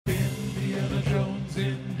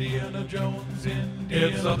Indiana Jones.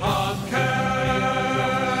 It's a podcast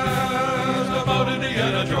about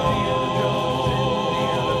Indiana Jones.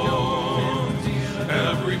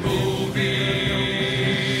 Every movie,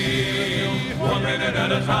 1 minute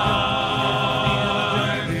at a time.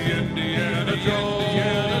 Indiana Jones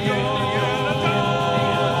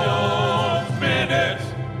Minute.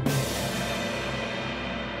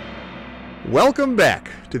 Welcome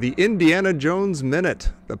back to the Indiana Jones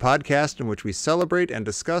Minute, the podcast in which we celebrate and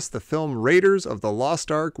discuss the film Raiders of the Lost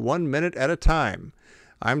Ark 1 minute at a time.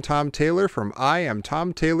 I'm Tom Taylor from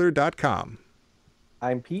IamTomTaylor.com.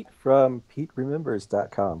 I'm Pete from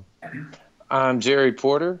PeteRemembers.com. I'm Jerry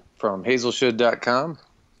Porter from Hazelshood.com.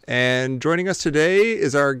 And joining us today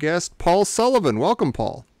is our guest, Paul Sullivan. Welcome,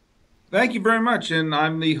 Paul. Thank you very much. And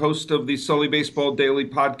I'm the host of the Sully Baseball Daily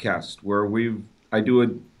podcast, where I do a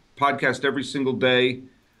podcast every single day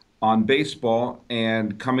on baseball.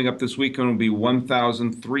 And coming up this weekend will be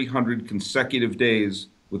 1,300 consecutive days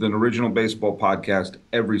with an original baseball podcast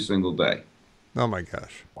every single day. Oh, my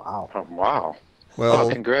gosh. Wow. Oh, wow. Well,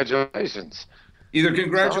 congratulations. Either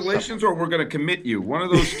congratulations or we're going to commit you. One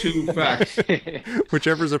of those two facts.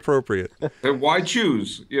 whichever's appropriate. And why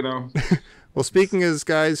choose, you know? Well, speaking as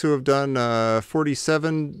guys who have done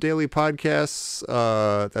 47 daily podcasts,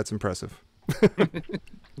 that's impressive.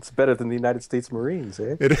 It's better than the United States Marines,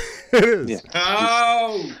 eh? It is. Yeah.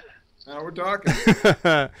 Oh, now we're talking.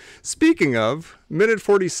 Speaking of, minute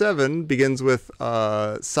 47 begins with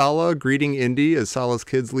Sallah greeting Indy as Salah's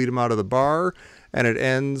kids lead him out of the bar, and it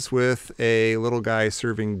ends with a little guy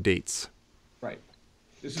serving dates. Right.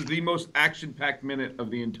 This is the most action-packed minute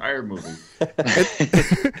of the entire movie.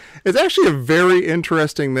 It's actually a very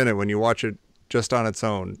interesting minute when you watch it just on its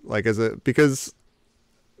own, because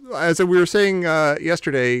as we were saying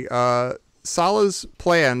yesterday, Salah's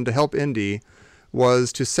plan to help Indy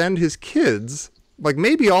was to send his kids, like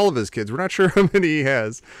maybe all of his kids, we're not sure how many he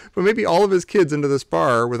has, but maybe all of his kids into this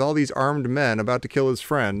bar with all these armed men about to kill his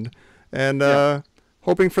friend, and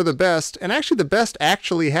hoping for the best. And actually the best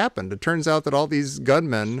actually happened. It turns out that all these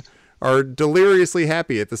gunmen are deliriously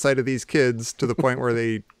happy at the sight of these kids, to the point where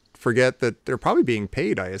they forget that they're probably being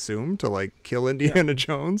paid, I assume, to like kill Indiana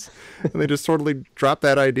Jones. And they just totally drop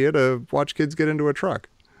that idea to watch kids get into a truck.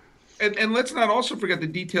 And let's not also forget the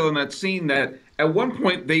detail in that scene that at one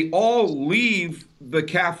point they all leave the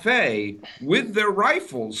cafe with their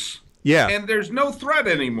rifles. Yeah. And there's no threat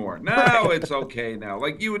anymore. No, it's okay now.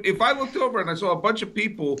 Like if I looked over and I saw a bunch of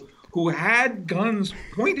people who had guns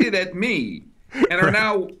pointed at me and are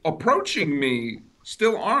now approaching me,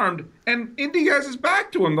 still armed, and Indy has his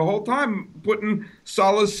back to him the whole time, putting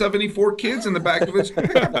Salah's 74 kids in the back of his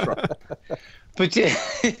pickup truck. But you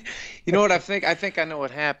know what I think? I think I know what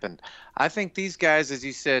happened. I think these guys, as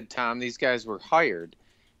you said, Tom, these guys were hired,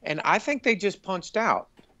 and I think they just punched out.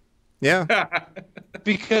 Yeah.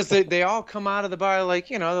 Because they all come out of the bar like,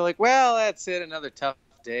 they're like, well, that's it, another tough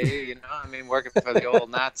day, working for the old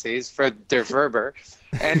Nazis, for Der Ferber.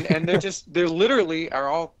 And they're literally are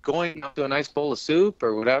all going up to a nice bowl of soup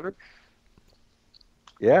or whatever.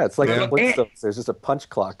 Yeah, it's like the Flintstones. There's just a punch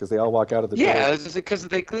clock as they all walk out of the door. Yeah, because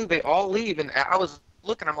they all leave, and I was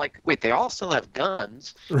looking, I'm like, wait, they all still have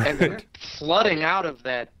guns, Right. and they're flooding out of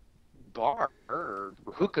that bar or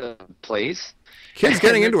hookah place. Kids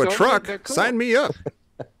getting into a They're truck. cool. Sign me up.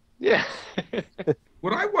 Yeah.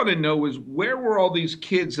 What I want to know is, where were all these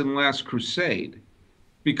kids in Last Crusade?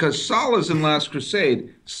 Because Salah's in Last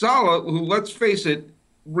Crusade. Sallah, who, let's face it,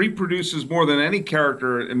 reproduces more than any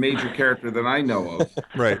a major character that I know of,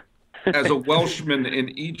 Right. as a Welshman in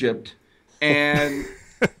Egypt, and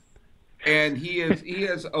he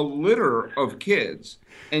has a litter of kids,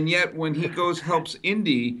 and yet when he helps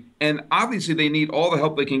Indy, and obviously they need all the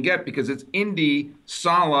help they can get because it's Indy,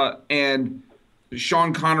 Sallah, and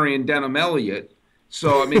Sean Connery and Denham Elliott.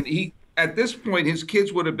 So I mean, at this point, his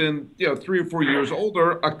kids would have been, 3 or 4 years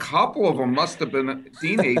older. A couple of them must have been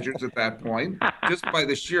teenagers at that point, just by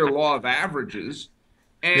the sheer law of averages.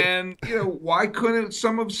 And, why couldn't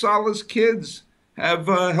some of Salah's kids have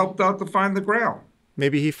helped out to find the Grail?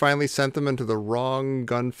 Maybe he finally sent them into the wrong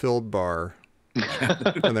gun-filled bar,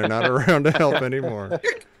 and they're not around to help anymore.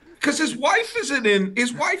 Because his wife isn't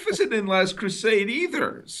in Last Crusade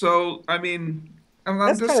either. So, I mean, I'm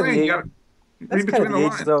just saying, you got to read between the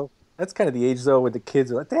lines. That's kind of the age, though, when the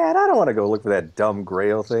kids are like, Dad, I don't want to go look for that dumb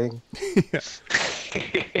Grail thing.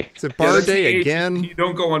 It's a bar day again. You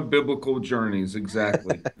don't go on biblical journeys,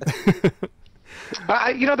 exactly.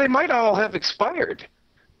 They might all have expired.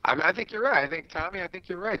 I think you're right. I think, Tommy,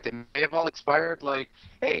 you're right. They may have all expired. Like,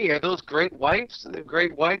 hey, are those great whites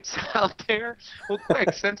out there? Well,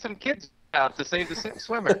 quick, send some kids out to save the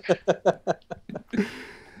swimmer.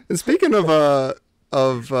 And speaking of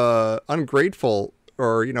ungrateful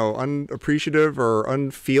or unappreciative or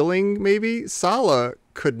unfeeling, maybe Sallah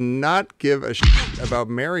could not give a shit about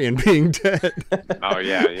Marion being dead. Oh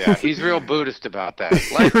yeah. He's real Buddhist about that.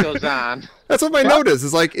 Life goes on. That's what my note is.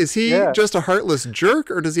 Is like, is he Yeah. just a heartless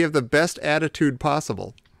jerk, or does he have the best attitude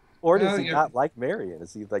possible? Or does he not like Marion?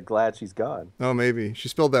 Is he like glad she's gone? Oh, maybe she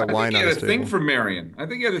spilled that I wine think on he his had a thing table. for Marion. I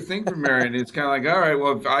think he had a thing for Marion. It's kind of like, all right,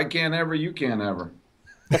 well, if I can't ever, you can't ever.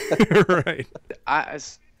 Right.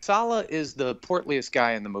 Sallah is the portliest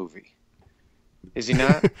guy in the movie. Is he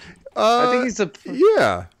not? I think he's a.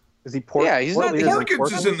 Yeah. Is he Port? Yeah, he's not- Portly?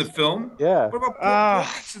 Porkins is in the film. Yeah. What about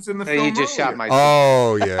Porkins is in the Hey, film? you just shot earlier? my.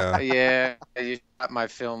 Oh, yeah. Yeah, you shot my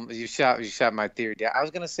film. You shot my theory. Yeah, I was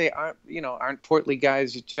gonna say, aren't portly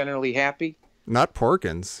guys generally happy? Not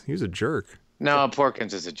Porkins. He was a jerk. No,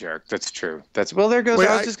 Porkins is a jerk. That's true. Well, there goes. Wait,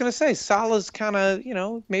 I was just gonna say, Salah's kind of,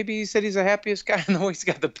 maybe he said he's the happiest guy in the way. He's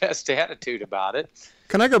got the best attitude about it.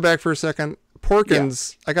 Can I go back for a second?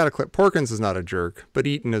 Porkins, I got a clip. Porkins is not a jerk, but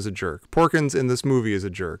Eaton is a jerk. Porkins in this movie is a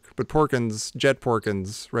jerk, but Jet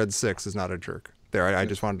Porkins, Red 6 is not a jerk. There, I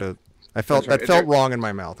just wanted to. I felt That's right. that felt wrong in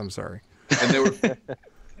my mouth. I'm sorry. And they were.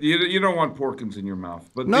 You don't want Porkins in your mouth,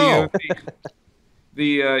 but No.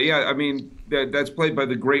 I mean that's played by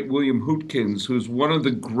the great William Hootkins, who's one of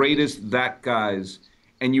the greatest that guys,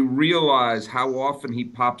 and you realize how often he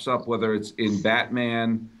pops up, whether it's in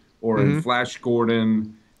Batman or in Flash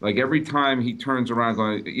Gordon. Like every time he turns around,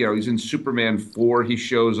 going, he's in Superman 4, he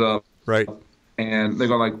shows up, Right. and they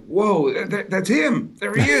go like, "Whoa, that's him!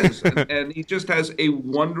 There he is!" and he just has a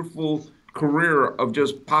wonderful career of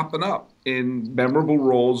just popping up in memorable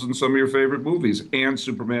roles in some of your favorite movies and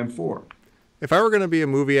Superman 4. If I were going to be a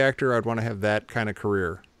movie actor, I'd want to have that kind of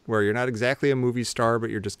career where you're not exactly a movie star, but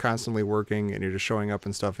you're just constantly working and you're just showing up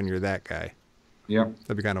and stuff, and you're that guy. Yeah,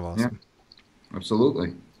 That'd be kind of awesome.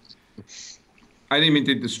 absolutely. I didn't mean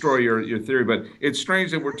to destroy your theory, but it's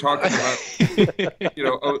strange that we're talking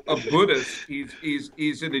about, a Buddhist.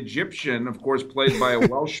 He's an Egyptian, of course, played by a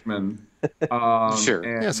Welshman. Sure.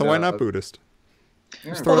 And, Yeah, so why not Buddhist?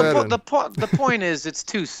 Yeah, Just throw that in. The point is, it's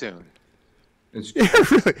too soon. it's, Yeah,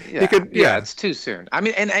 really. Yeah, You could, yeah. it's too soon. I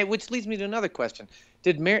mean, which leads me to another question: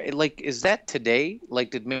 is that today?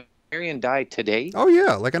 Like, did Marion die today? Oh,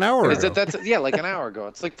 yeah, like an hour ago. That's like an hour ago.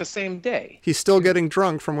 It's like the same day. He's still getting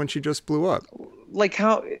drunk from when she just blew up. Like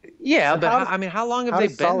how? Yeah, but how long have they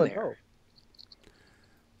does been Sallah there?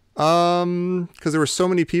 know? Because there were so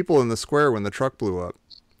many people in the square when the truck blew up.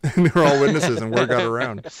 And they were all witnesses, and word got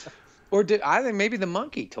around. Or I think maybe the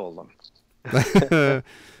monkey told them.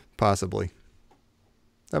 Possibly.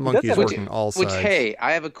 That monkey is working all sides. Which, hey,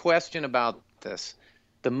 I have a question about this.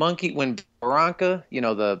 The monkey, when Barranca,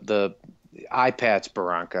 the eye patch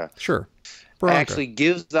Barranca, Sure. Barranca. actually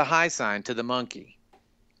gives the high sign to the monkey,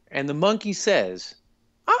 and the monkey says,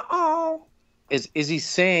 "Uh-oh." Is he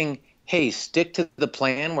saying, "Hey, stick to the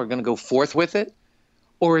plan. We're going to go forth with it,"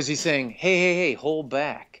 or is he saying, "Hey, hold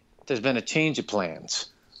back. There's been a change of plans."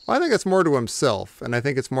 Well, I think it's more to himself, and I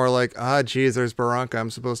think it's more like, geez, there's Barranca. I'm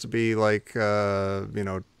supposed to be like,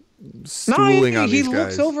 stooling on these he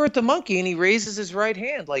guys. looks over at the monkey and he raises his right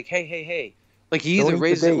hand, like, hey. Like he either Don't eat the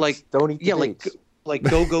raises it dates. like, Don't eat the yeah, dates. like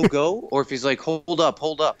go, or if he's like, hold up.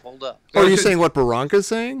 Oh, are you saying what Barranca's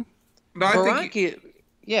saying? no, I think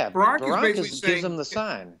Barranca, Barranca's Barranca basically gives saying- him the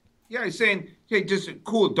sign. yeah, he's saying, "Hey, just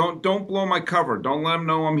cool. Don't blow my cover. Don't let him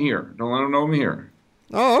know I'm here. Don't let him know I'm here."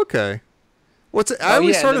 Oh, okay. I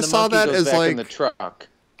always sort of saw that as in the like, truck.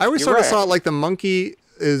 I always You're sort of right. saw it like the monkey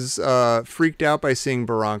is freaked out by seeing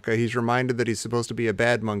Barranca. He's reminded that he's supposed to be a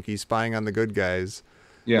bad monkey spying on the good guys.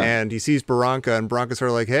 Yeah. And he sees Barranca, and Barranca's sort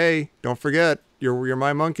of like, "Hey, don't forget, you're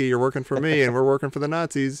my monkey. You're working for me, and we're working for the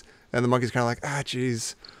Nazis." And the monkey's kind of like,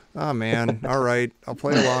 geez, oh man, all right, I'll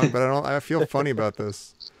play along, but I feel funny about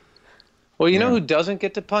this. Well, you know who doesn't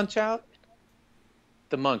get to punch out?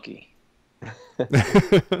 The monkey.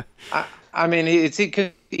 I mean,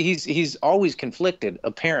 he's always conflicted,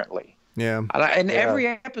 apparently. Yeah. And every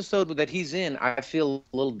episode that he's in, I feel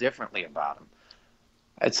a little differently about him.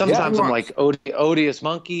 And sometimes I'm like, odious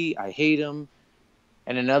monkey, I hate him.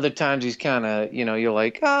 And then other times he's kind of, you're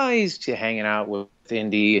like, he's hanging out with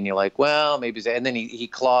Indy. And you're like, well, maybe. And then he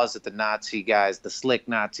claws at the Nazi guys, the slick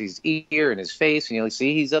Nazi's ear and his face. And you'll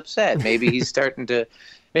see he's upset. Maybe he's starting to,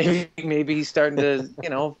 maybe he's starting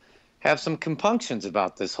to, have some compunctions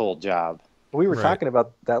about this whole job. We were talking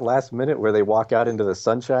about that last minute where they walk out into the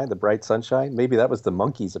sunshine, the bright sunshine. Maybe that was the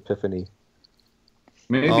monkey's epiphany.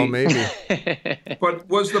 Maybe. Oh, maybe. But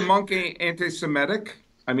was the monkey anti-Semitic?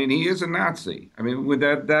 I mean, he is a Nazi. I mean, with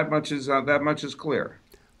that much is clear.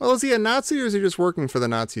 Well, is he a Nazi or is he just working for the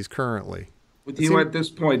Nazis currently? With you at this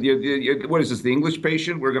point, what is this? The English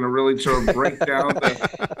patient? We're going to really sort of break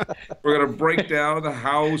down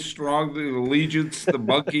how strong the allegiance the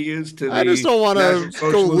monkey is to the. I just don't want National to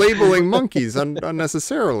go Socialist labeling Movement. monkeys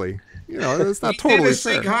unnecessarily. You know, it's not He totally did a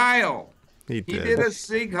fair. Sieg Heil. He He did. did a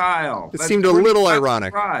Sieg Heil. It That's seemed a pretty little much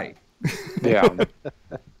ironic. Right. Yeah.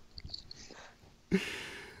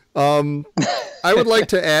 I would like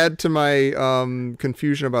to add to my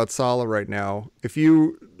confusion about Sallah right now.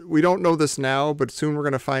 We don't know this now, but soon we're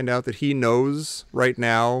going to find out that he knows right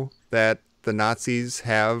now that the Nazis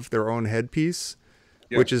have their own headpiece,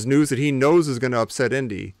 which is news that he knows is going to upset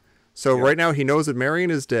Indy. So right now he knows that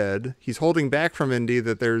Marion is dead. He's holding back from Indy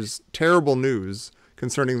that there's terrible news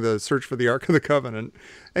concerning the search for the Ark of the Covenant.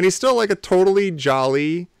 And he's still like a totally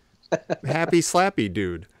jolly, happy, slappy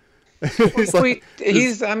dude. He's like,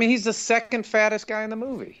 he's the second fattest guy in the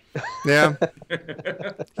movie. yeah.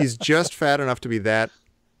 He's just fat enough to be that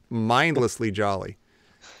mindlessly jolly.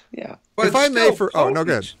 Yeah. But If I may, still oh, no,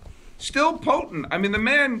 good. Still potent. I mean, the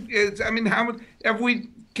man is. I mean, have we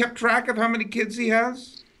kept track of how many kids he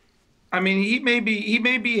has? I mean, he may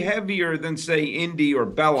be heavier than say Indy or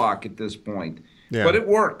Belloc at this point, but it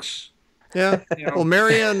works. Yeah. You know? Well,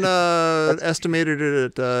 Marion estimated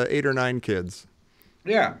it at 8 or 9 kids.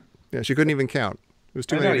 Yeah. Yeah, she couldn't even count. It was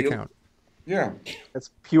too many to count. Yeah. That's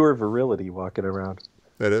pure virility walking around.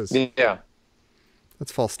 That is. Yeah.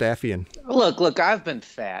 That's Falstaffian. Look, I've been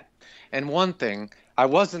fat. And one thing, I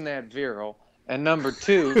wasn't that virile. And number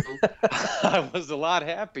two, I was a lot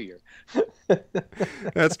happier.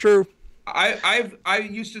 That's true. I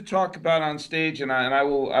used to talk about on stage, and I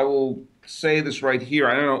will say this right here.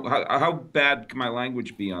 I don't know how bad can my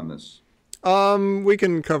language be on this. We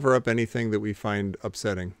can cover up anything that we find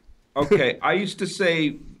upsetting. Okay, I used to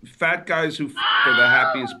say fat guys who are the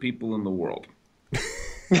happiest people in the world.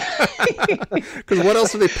 Because what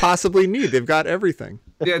else do they possibly need? They've got everything.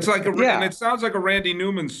 Yeah, it's like and it sounds like a Randy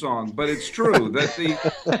Newman song, but it's true that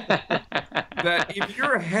if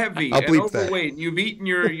you're heavy and overweight and you've eaten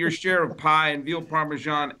your share of pie and veal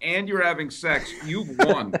parmesan and you're having sex, you've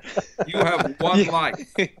won. You have one life.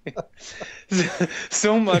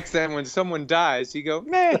 So much that when someone dies, you go,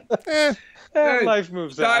 meh, life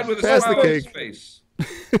moves on. Died with a Pass the smile on his cake. face.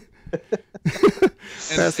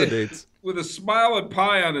 Pass the dates. With a smile and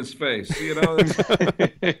pie on his face, you know.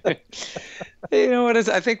 You know what?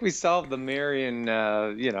 I think we solved the Marion,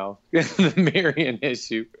 the Marion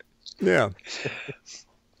issue. Yeah.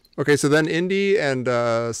 Okay, so then Indy and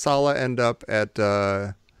Sallah end up at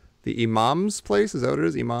the Imam's place. Is that what it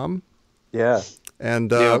is? Imam? Yeah.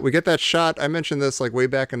 And we get that shot. I mentioned this like way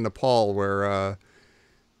back in Nepal where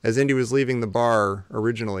as Indy was leaving the bar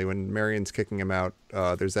originally when Marion's kicking him out,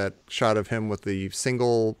 there's that shot of him with the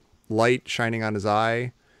single light shining on his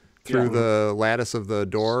eye through the lattice of the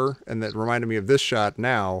door, and that reminded me of this shot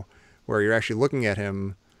now where you're actually looking at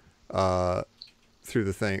him through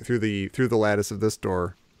the lattice of this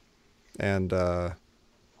door, and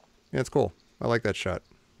it's cool. I like that shot.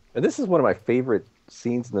 And this is one of my favorite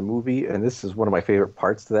scenes in the movie, and this is one of my favorite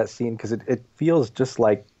parts to that scene because it feels just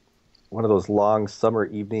like one of those long summer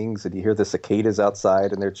evenings, and you hear the cicadas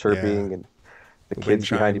outside and they're chirping, and the kids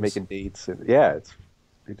behind you making dates, and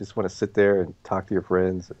you just want to sit there and talk to your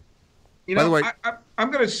friends. You know,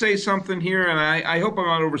 I'm going to say something here, and I hope I'm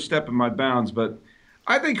not overstepping my bounds, but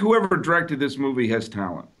I think whoever directed this movie has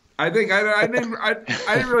talent. I think I didn't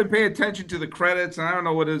really pay attention to the credits, and I don't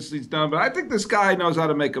know what else he's done, but I think this guy knows how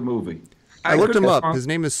to make a movie. I looked him up. His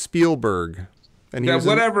name is Spielberg, and he was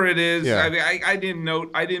whatever it is. Yeah. I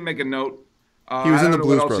didn't make a note. He was in the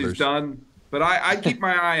Blues what else Brothers. He's done, but I keep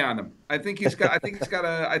my eye on him. I think he's got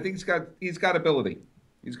ability.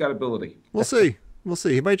 He's got ability. We'll see. We'll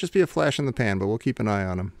see. He might just be a flash in the pan, but we'll keep an eye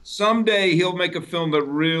on him. Someday he'll make a film that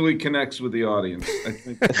really connects with the audience. I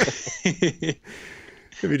think.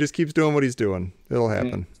 If he just keeps doing what he's doing, it'll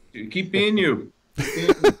happen. Keep being you.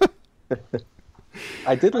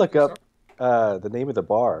 I did look up the name of the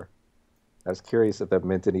bar. I was curious if that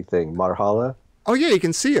meant anything. Marhala Oh yeah, you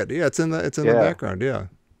can see it. Yeah, it's in the background. Yeah,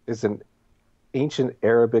 is an ancient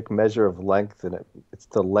Arabic measure of length, and it's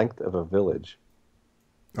the length of a village.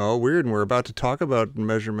 Oh, weird. And we're about to talk about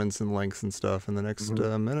measurements and lengths and stuff in the next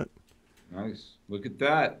minute. Nice. Look at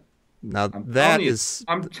that. Now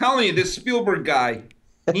I'm telling you, this Spielberg guy,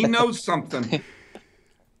 he knows something.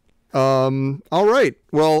 All right.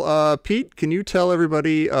 Well, Pete, can you tell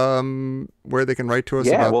everybody where they can write to us?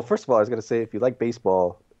 Yeah. About... Well, first of all, I was going to say, if you like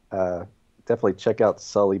baseball, definitely check out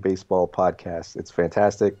Sully Baseball Podcast. It's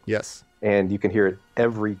fantastic. Yes. And you can hear it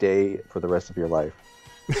every day for the rest of your life.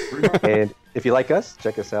 And if you like us,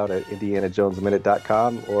 check us out at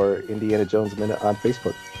IndianaJonesMinute.com or Indiana Jones Minute on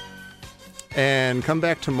Facebook. And come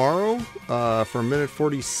back tomorrow for minute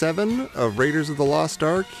 47 of Raiders of the Lost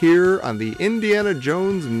Ark here on the Indiana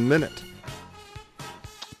Jones Minute.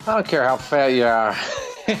 I don't care how fat you are.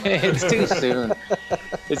 It's too soon.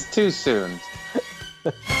 It's too soon.